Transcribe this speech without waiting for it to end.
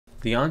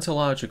The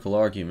ontological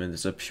argument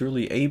is a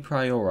purely a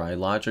priori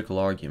logical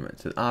argument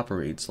that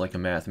operates like a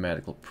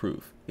mathematical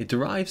proof. It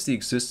derives the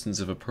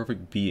existence of a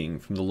perfect being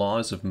from the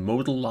laws of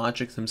modal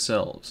logic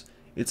themselves.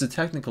 It's a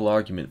technical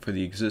argument for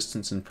the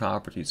existence and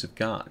properties of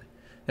God.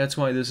 That's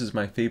why this is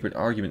my favorite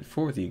argument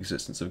for the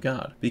existence of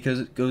God, because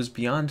it goes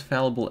beyond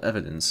fallible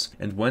evidence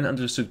and, when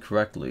understood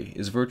correctly,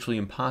 is virtually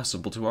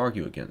impossible to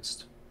argue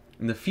against.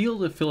 In the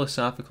field of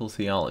philosophical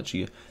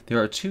theology,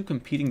 there are two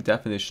competing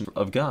definitions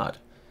of God.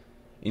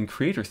 In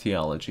creator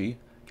theology,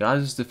 God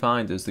is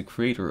defined as the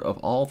creator of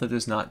all that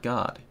is not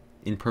God.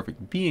 In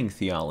perfect being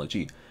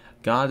theology,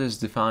 God is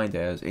defined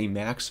as a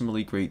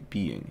maximally great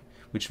being,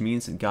 which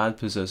means that God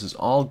possesses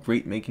all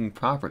great-making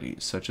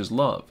properties such as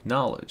love,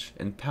 knowledge,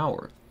 and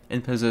power,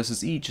 and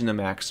possesses each in a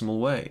maximal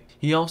way.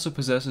 He also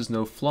possesses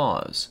no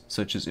flaws,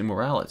 such as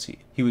immorality.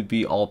 He would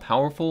be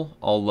all-powerful,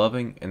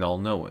 all-loving, and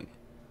all-knowing.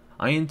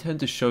 I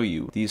intend to show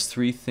you these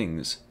three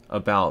things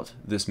about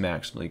this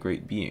maximally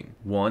great being.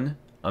 1.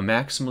 A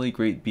maximally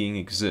great being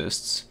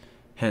exists,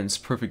 hence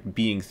perfect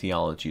being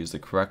theology is the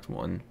correct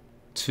one.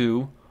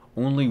 2.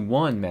 Only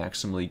one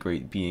maximally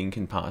great being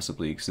can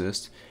possibly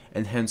exist,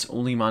 and hence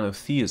only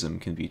monotheism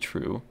can be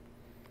true.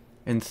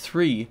 And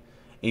 3.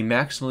 A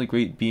maximally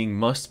great being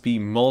must be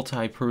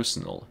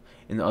multi-personal.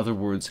 In other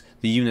words,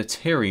 the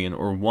Unitarian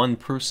or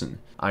one-person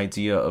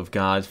idea of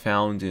God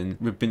found in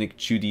Rabbinic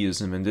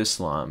Judaism and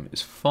Islam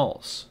is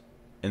false,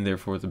 and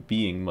therefore the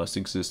being must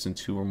exist in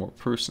two or more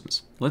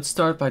persons. Let's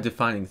start by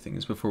defining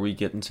things before we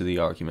get into the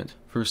argument.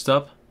 First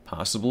up,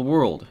 possible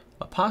world.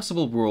 A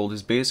possible world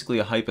is basically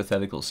a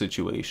hypothetical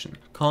situation.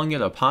 Calling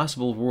it a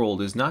possible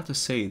world is not to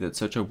say that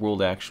such a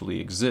world actually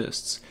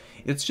exists.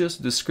 It's just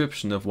a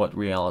description of what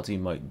reality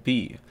might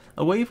be.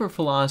 A way for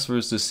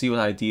philosophers to see what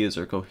ideas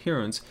are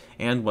coherent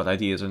and what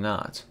ideas are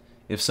not.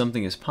 If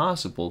something is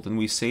possible, then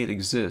we say it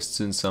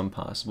exists in some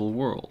possible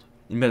world.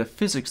 In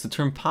metaphysics, the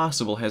term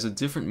possible has a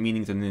different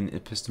meaning than in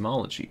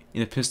epistemology.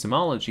 In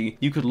epistemology,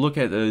 you could look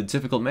at a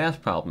difficult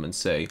math problem and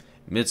say,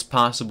 it's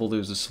possible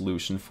there's a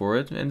solution for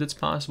it, and it's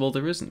possible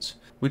there isn't.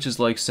 Which is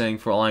like saying,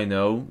 for all I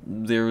know,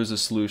 there is a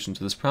solution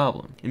to this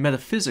problem. In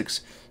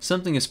metaphysics,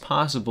 something is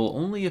possible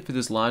only if it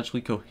is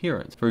logically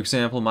coherent. For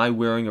example, my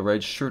wearing a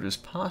red shirt is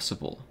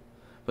possible,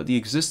 but the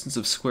existence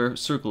of square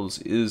circles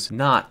is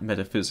not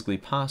metaphysically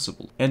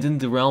possible. And in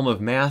the realm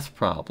of math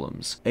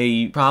problems,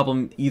 a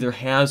problem either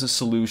has a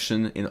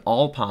solution in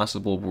all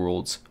possible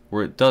worlds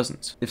or it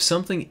doesn't. If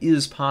something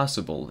is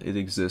possible, it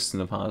exists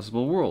in a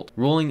possible world.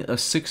 Rolling a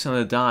 6 on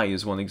a die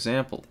is one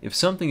example. If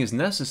something is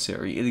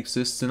necessary, it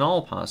exists in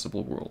all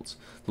possible worlds.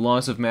 The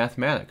laws of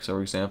mathematics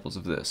are examples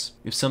of this.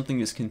 If something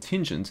is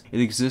contingent, it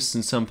exists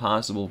in some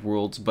possible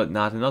worlds but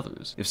not in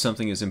others. If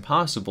something is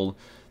impossible,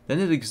 then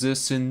it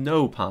exists in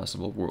no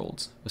possible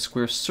worlds. A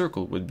square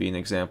circle would be an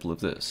example of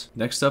this.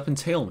 Next up,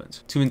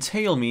 entailment. To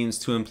entail means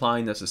to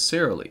imply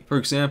necessarily. For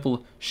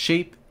example,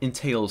 shape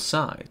entails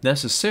size.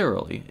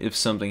 Necessarily, if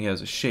something has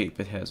a shape,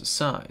 it has a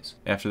size.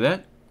 After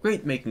that,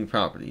 great-making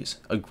properties.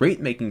 A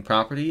great-making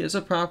property is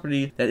a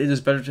property that it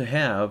is better to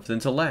have than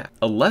to lack.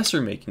 A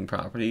lesser-making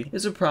property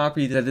is a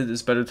property that it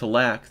is better to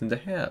lack than to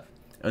have.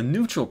 A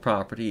neutral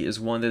property is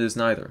one that is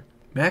neither.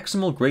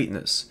 Maximal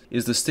greatness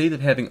is the state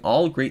of having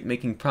all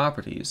great-making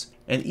properties,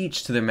 and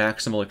each to their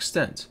maximal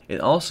extent.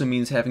 It also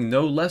means having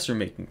no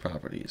lesser-making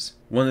properties.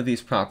 One of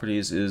these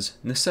properties is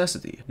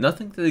necessity.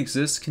 Nothing that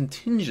exists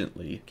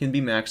contingently can be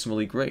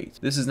maximally great.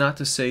 This is not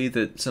to say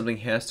that something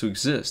has to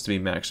exist to be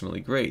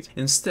maximally great.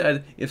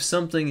 Instead, if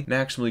something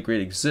maximally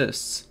great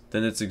exists,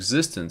 then its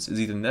existence is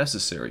either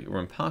necessary or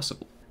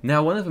impossible.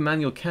 Now, one of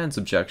Immanuel Kant's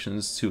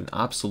objections to an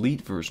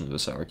obsolete version of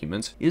this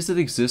argument is that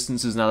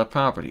existence is not a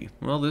property.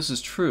 Well, this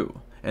is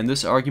true, and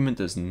this argument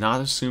does not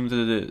assume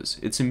that it is.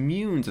 It's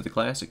immune to the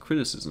classic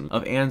criticism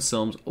of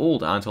Anselm's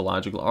old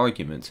ontological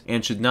argument,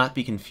 and should not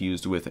be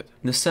confused with it.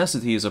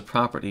 Necessity is a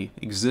property,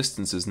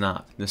 existence is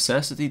not.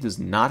 Necessity does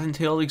not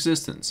entail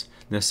existence.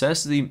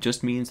 Necessity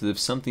just means that if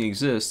something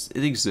exists,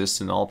 it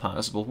exists in all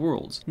possible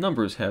worlds.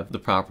 Numbers have the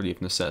property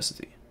of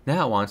necessity.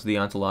 Now on to the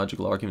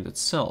ontological argument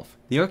itself.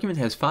 The argument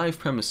has 5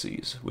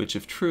 premises, which,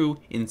 if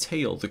true,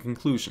 entail the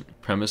conclusion.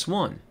 Premise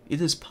 1.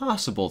 It is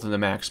possible that a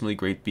maximally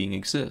great being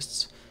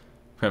exists.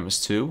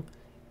 Premise 2.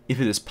 If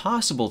it is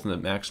possible that a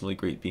maximally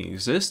great being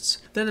exists,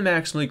 then a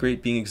maximally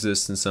great being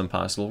exists in some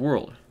possible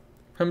world.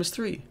 Premise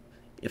 3.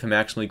 If a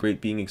maximally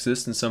great being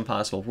exists in some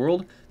possible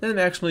world, then a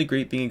maximally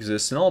great being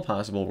exists in all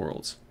possible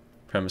worlds.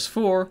 Premise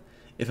 4.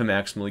 If a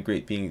maximally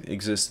great being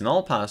exists in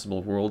all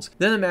possible worlds,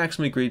 then a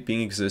maximally great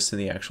being exists in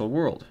the actual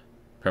world.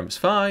 Premise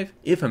 5.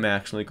 If a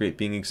maximally great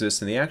being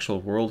exists in the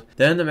actual world,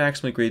 then a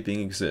maximally great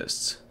being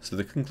exists. So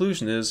the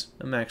conclusion is,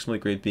 a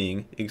maximally great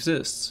being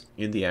exists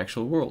in the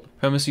actual world.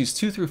 Premises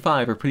 2 through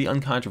 5 are pretty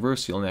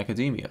uncontroversial in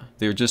academia.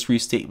 They are just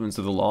restatements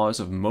of the laws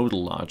of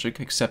modal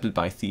logic accepted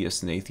by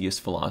theist and atheist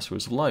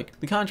philosophers alike.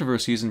 The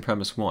controversy is in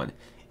premise 1.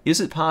 Is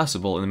it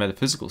possible, in the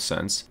metaphysical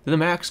sense, that a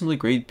maximally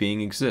great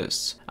being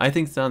exists? I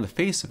think that on the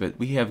face of it,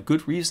 we have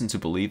good reason to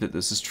believe that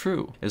this is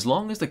true. As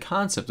long as the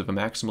concept of a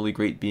maximally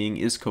great being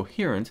is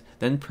coherent,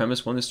 then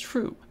premise 1 is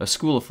true. A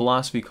school of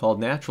philosophy called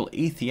natural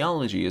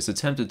atheology has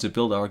attempted to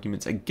build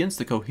arguments against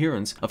the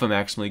coherence of a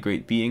maximally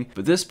great being,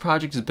 but this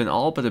project has been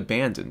all but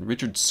abandoned.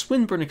 Richard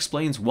Swinburne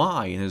explains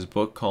why in his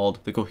book called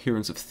The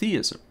Coherence of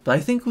Theism. But I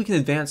think we can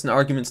advance an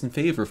argument in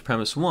favor of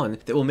premise 1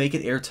 that will make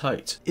it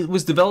airtight. It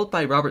was developed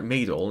by Robert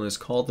Madel and is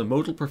called the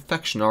modal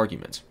perfection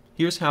argument.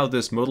 Here's how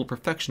this modal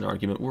perfection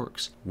argument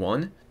works.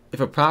 1. If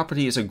a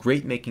property is a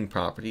great-making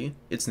property,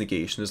 its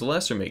negation is a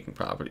lesser-making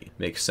property.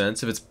 Makes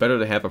sense. If it's better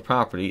to have a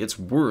property, it's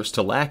worse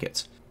to lack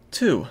it.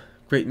 2.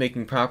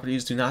 Great-making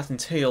properties do not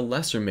entail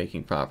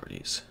lesser-making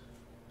properties.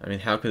 I mean,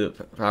 how could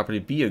a property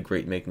be a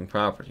great-making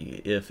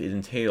property if it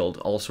entailed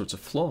all sorts of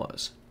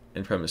flaws?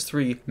 And premise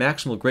 3,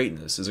 maximal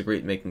greatness is a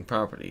great-making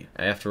property.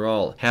 After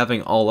all,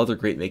 having all other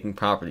great-making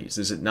properties,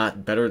 is it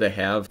not better to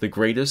have the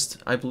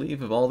greatest, I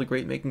believe, of all the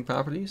great-making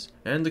properties?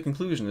 And the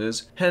conclusion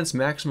is, hence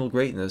maximal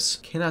greatness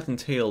cannot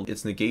entail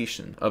its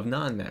negation of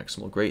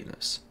non-maximal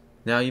greatness.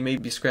 Now you may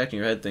be scratching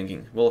your head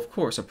thinking, well, of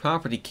course, a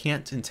property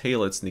can't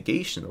entail its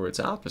negation or its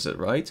opposite,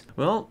 right?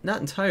 Well,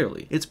 not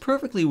entirely. It's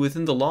perfectly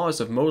within the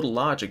laws of modal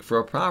logic for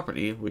a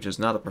property, which is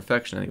not a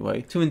perfection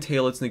anyway, to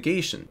entail its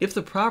negation. If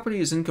the property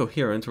is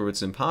incoherent or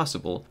it's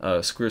impossible,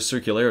 square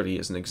circularity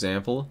is an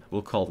example,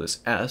 we'll call this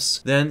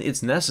S, then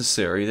it's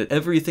necessary that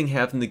everything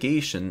have the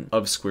negation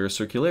of square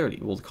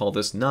circularity. We'll call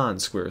this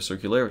non-square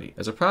circularity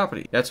as a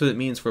property. That's what it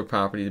means for a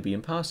property to be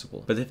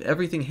impossible. But if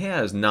everything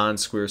has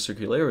non-square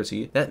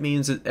circularity, that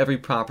means that every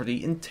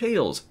property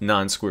entails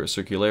non-square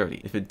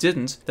circularity. If it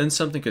didn't, then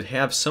something could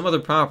have some other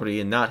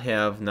property and not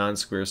have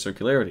non-square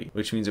circularity,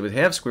 which means it would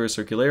have square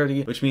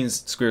circularity, which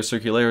means square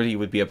circularity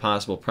would be a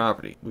possible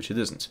property, which it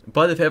isn't.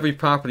 But if every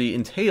property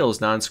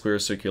entails non-square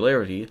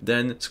circularity,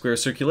 then square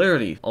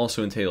circularity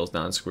also entails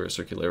non-square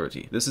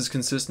circularity. This is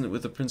consistent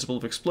with the principle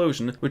of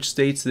explosion, which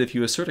states that if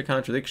you assert a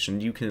contradiction,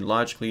 you can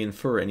logically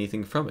infer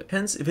anything from it.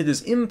 Hence, if it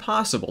is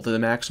impossible that a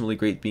maximally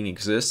great being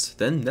exists,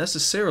 then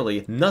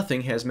necessarily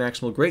nothing has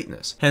maximal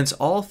greatness. Hence,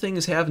 all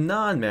things have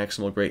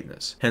non-maximal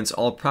greatness. Hence,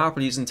 all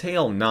properties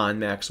entail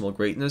non-maximal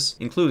greatness,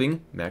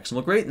 including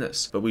maximal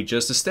greatness. But we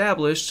just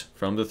established,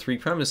 from the 3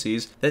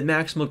 premises, that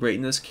maximal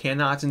greatness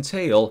cannot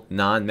entail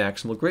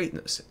non-maximal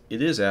greatness.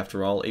 It is,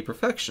 after all, a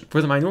perfection.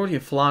 For the minority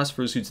of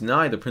philosophers who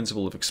deny the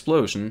principle of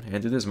explosion,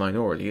 and it is a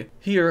minority,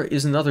 here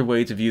is another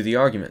way to view the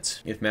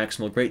argument. If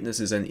maximal greatness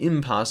is an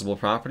impossible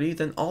property,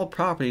 then all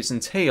properties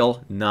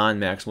entail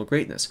non-maximal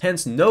greatness.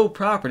 Hence, no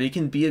property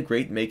can be a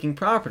great-making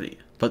property.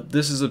 But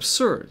this is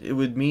absurd. It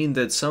would mean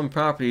that some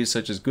properties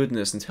such as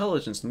goodness,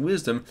 intelligence, and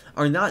wisdom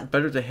are not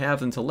better to have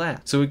than to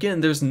lack. So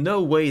again, there's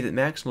no way that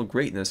maximal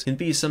greatness can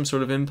be some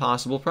sort of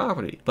impossible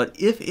property. But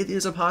if it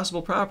is a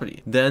possible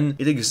property, then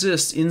it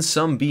exists in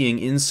some being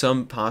in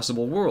some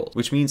possible world,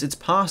 which means it's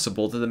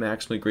possible that a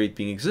maximally great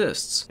being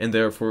exists, and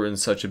therefore in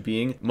such a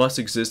being must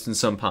exist in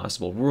some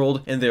possible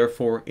world, and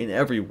therefore in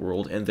every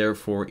world, and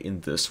therefore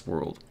in this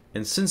world.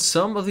 And since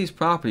some of these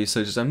properties,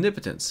 such as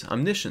omnipotence,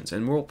 omniscience,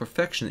 and moral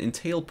perfection,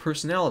 entail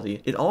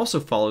personality, it also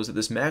follows that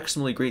this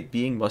maximally great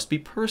being must be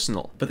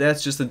personal. But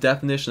that's just the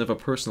definition of a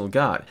personal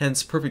God,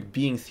 hence perfect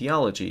being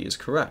theology is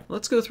correct.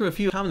 Let's go through a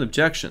few common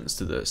objections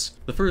to this.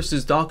 The first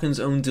is Dawkins'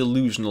 own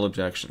delusional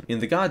objection. In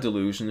The God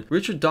Delusion,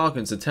 Richard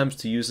Dawkins attempts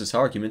to use this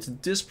argument to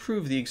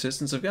disprove the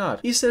existence of God.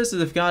 He says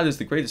that if God is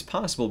the greatest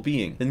possible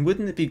being, then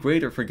wouldn't it be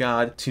greater for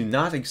God to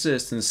not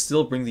exist and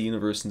still bring the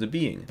universe into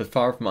being? But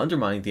far from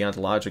undermining the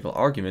ontological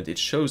argument, it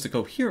shows the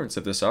coherence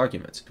of this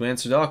argument. To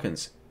answer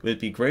Dawkins, would it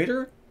be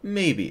greater?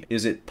 Maybe.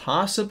 Is it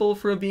possible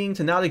for a being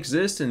to not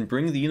exist and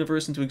bring the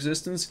universe into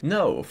existence?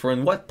 No, for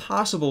in what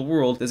possible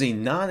world does a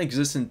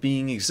non-existent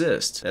being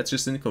exist? That's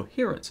just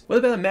incoherent. What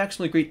about a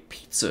maximally great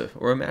pizza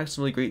or a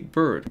maximally great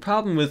bird? The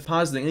problem with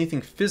positing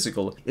anything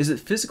physical is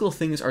that physical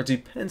things are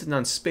dependent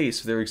on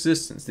space for their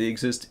existence. They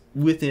exist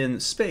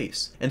within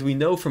space. And we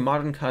know from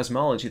modern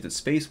cosmology that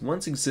space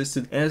once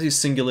existed as a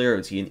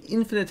singularity, an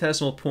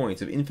infinitesimal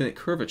point of infinite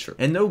curvature.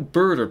 And no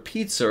bird or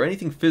pizza or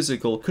anything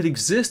physical could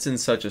exist in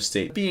such a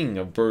state, being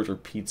a bird or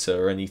pizza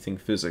or anything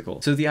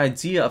physical. So the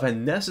idea of a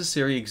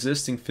necessary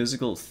existing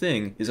physical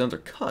thing is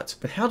undercut.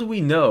 But how do we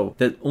know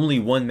that only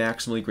one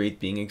maximally great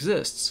being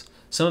exists?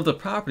 Some of the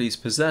properties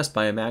possessed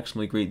by a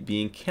maximally great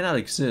being cannot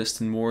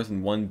exist in more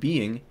than one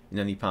being in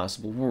any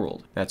possible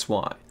world. That's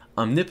why.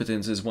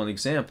 Omnipotence is one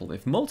example.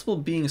 If multiple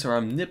beings are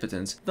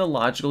omnipotent, then a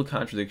logical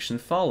contradiction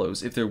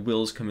follows if their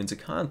wills come into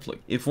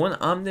conflict. If one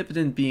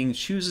omnipotent being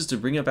chooses to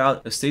bring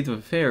about a state of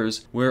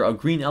affairs where a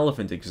green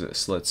elephant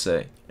exists, let's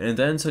say, and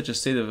then such a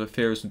state of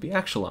affairs would be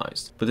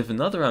actualized. But if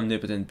another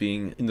omnipotent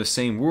being in the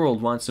same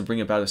world wants to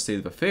bring about a state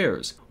of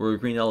affairs where a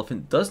green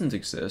elephant doesn't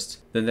exist,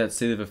 then that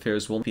state of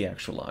affairs won't be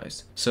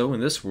actualized. So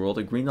in this world,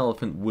 a green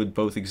elephant would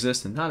both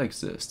exist and not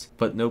exist,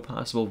 but no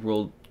possible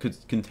world could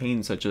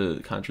contain such a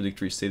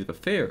contradictory state of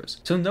affairs.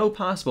 affairs. So no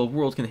possible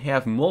world can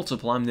have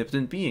multiple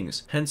omnipotent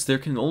beings, hence there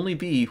can only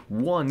be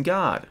one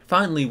God.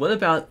 Finally, what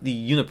about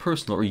the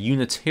unipersonal or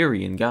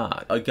Unitarian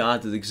God? A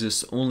God that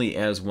exists only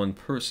as one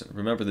person.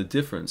 Remember the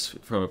difference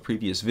from a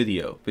previous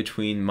video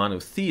between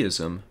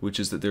monotheism, which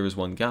is that there is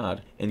one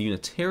God, and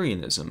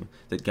Unitarianism,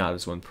 that God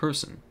is one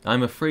person.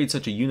 I'm afraid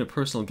such a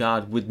unipersonal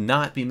God would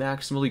not be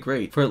maximally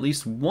great, for at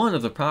least one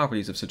of the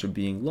properties of such a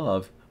being,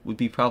 love, would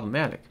be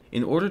problematic.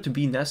 In order to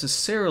be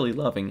necessarily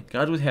loving,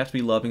 God would have to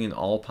be loving in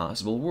all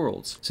possible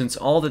worlds. Since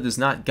all that is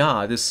not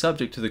God is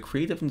subject to the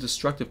creative and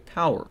destructive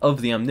power of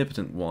the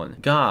omnipotent one,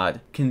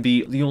 God can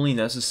be the only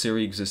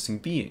necessary existing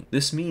being.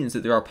 This means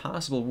that there are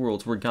possible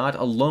worlds where God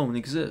alone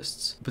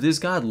exists. But is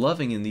God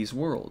loving in these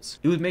worlds?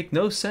 It would make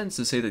no sense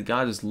to say that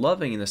God is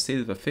loving in a state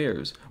of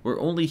affairs where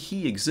only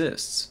He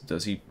exists.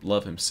 Does He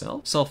love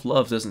Himself?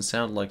 Self-love doesn't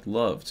sound like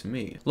love to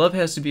me. Love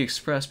has to be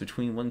expressed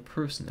between one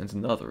person and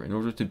another in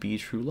order to be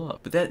true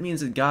love. But that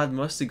means that God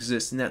must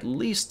exist in at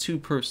least two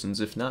persons,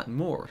 if not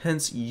more.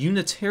 Hence,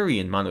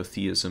 Unitarian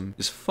monotheism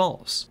is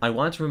false. I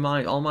want to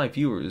remind all my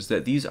viewers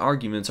that these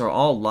arguments are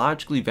all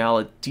logically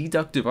valid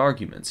deductive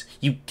arguments.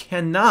 You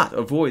cannot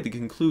avoid the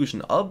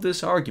conclusion of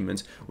this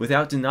argument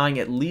without denying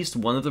at least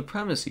one of the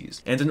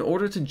premises. And in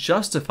order to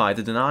justify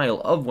the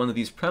denial of one of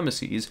these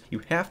premises,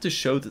 you have to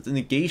show that the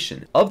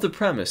negation of the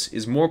premise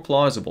is more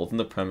plausible than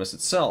the premise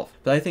itself.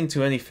 But I think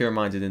to any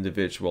fair-minded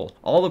individual,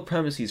 all the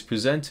premises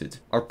presented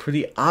are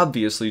pretty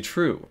obviously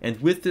true.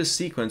 And with this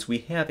sequence, we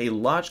have a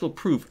logical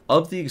proof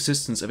of the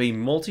existence of a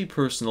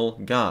multi-personal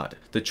God.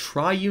 The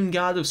triune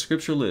God of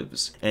Scripture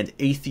lives, and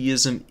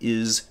atheism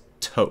is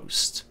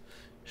toast.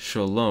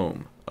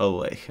 Shalom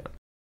Aleichem.